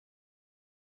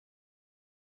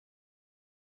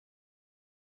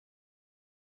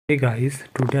Hey guys,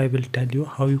 today I will tell you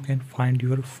how you can find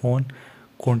your phone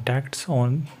contacts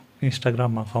on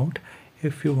Instagram account.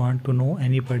 If you want to know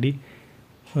anybody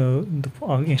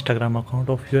Instagram account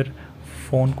of your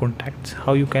phone contacts,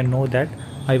 how you can know that,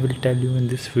 I will tell you in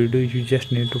this video. You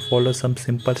just need to follow some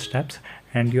simple steps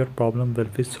and your problem will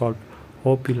be solved.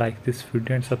 Hope you like this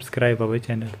video and subscribe our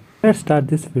channel. Let's start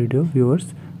this video,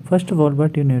 viewers. First of all,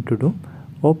 what you need to do,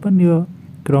 open your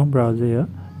Chrome browser here,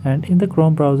 and in the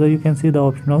Chrome browser you can see the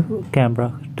option of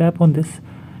camera. Tap on this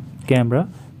camera.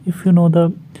 If you know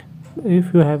the,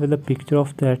 if you have the picture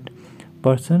of that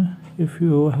person, if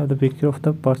you have the picture of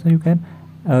the person, you can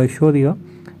show here,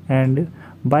 and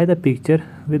by the picture,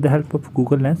 with the help of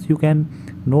Google Lens, you can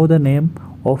know the name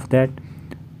of that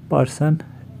person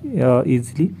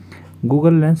easily.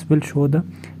 Google Lens will show the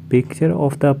picture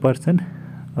of the person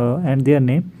and their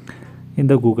name in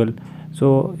the Google.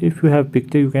 So if you have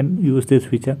picture, you can use this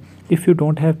feature. If you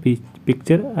don't have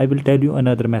picture, I will tell you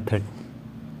another method.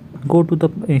 Go to the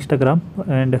Instagram,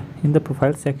 and in the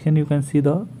profile section you can see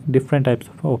the different types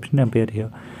of option appear here.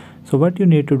 So what you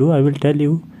need to do, I will tell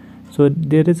you. So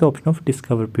there is option of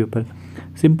discover people.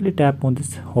 Simply tap on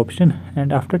this option,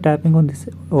 and after tapping on this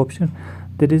option,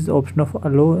 there is option of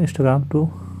allow Instagram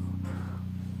to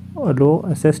allow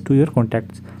access to your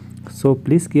contacts. So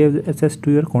please give access to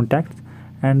your contacts,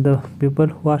 and the people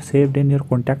who are saved in your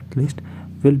contact list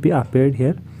will be appeared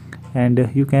here, and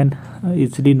you can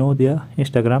easily know their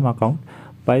Instagram account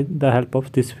by the help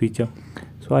of this feature.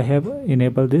 So I have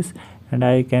enabled this, and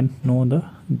I can know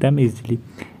them easily.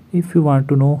 If you want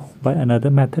to know by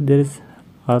another method, there is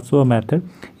also a method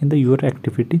in the your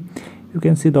activity. You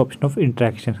can see the option of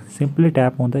interaction. Simply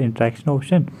tap on the interaction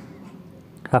option.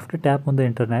 After tap on the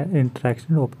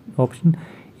interaction option,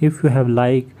 if you have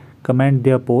like, comment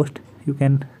their post, you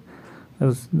can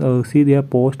see their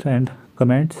post and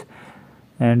comments,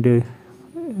 and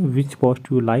which post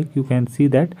you like, you can see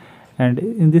that, and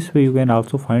in this way you can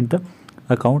also find the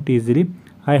account easily.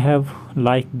 I have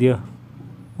liked their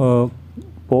uh,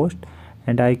 post,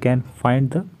 and I can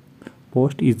find the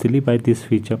post easily by this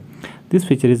feature. This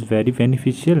feature is very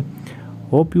beneficial.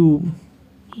 Hope you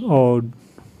uh,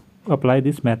 apply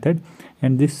this method,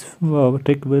 and this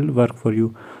trick will work for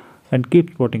you, and keep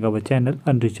supporting our channel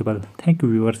Unreachable. Thank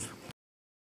you, viewers.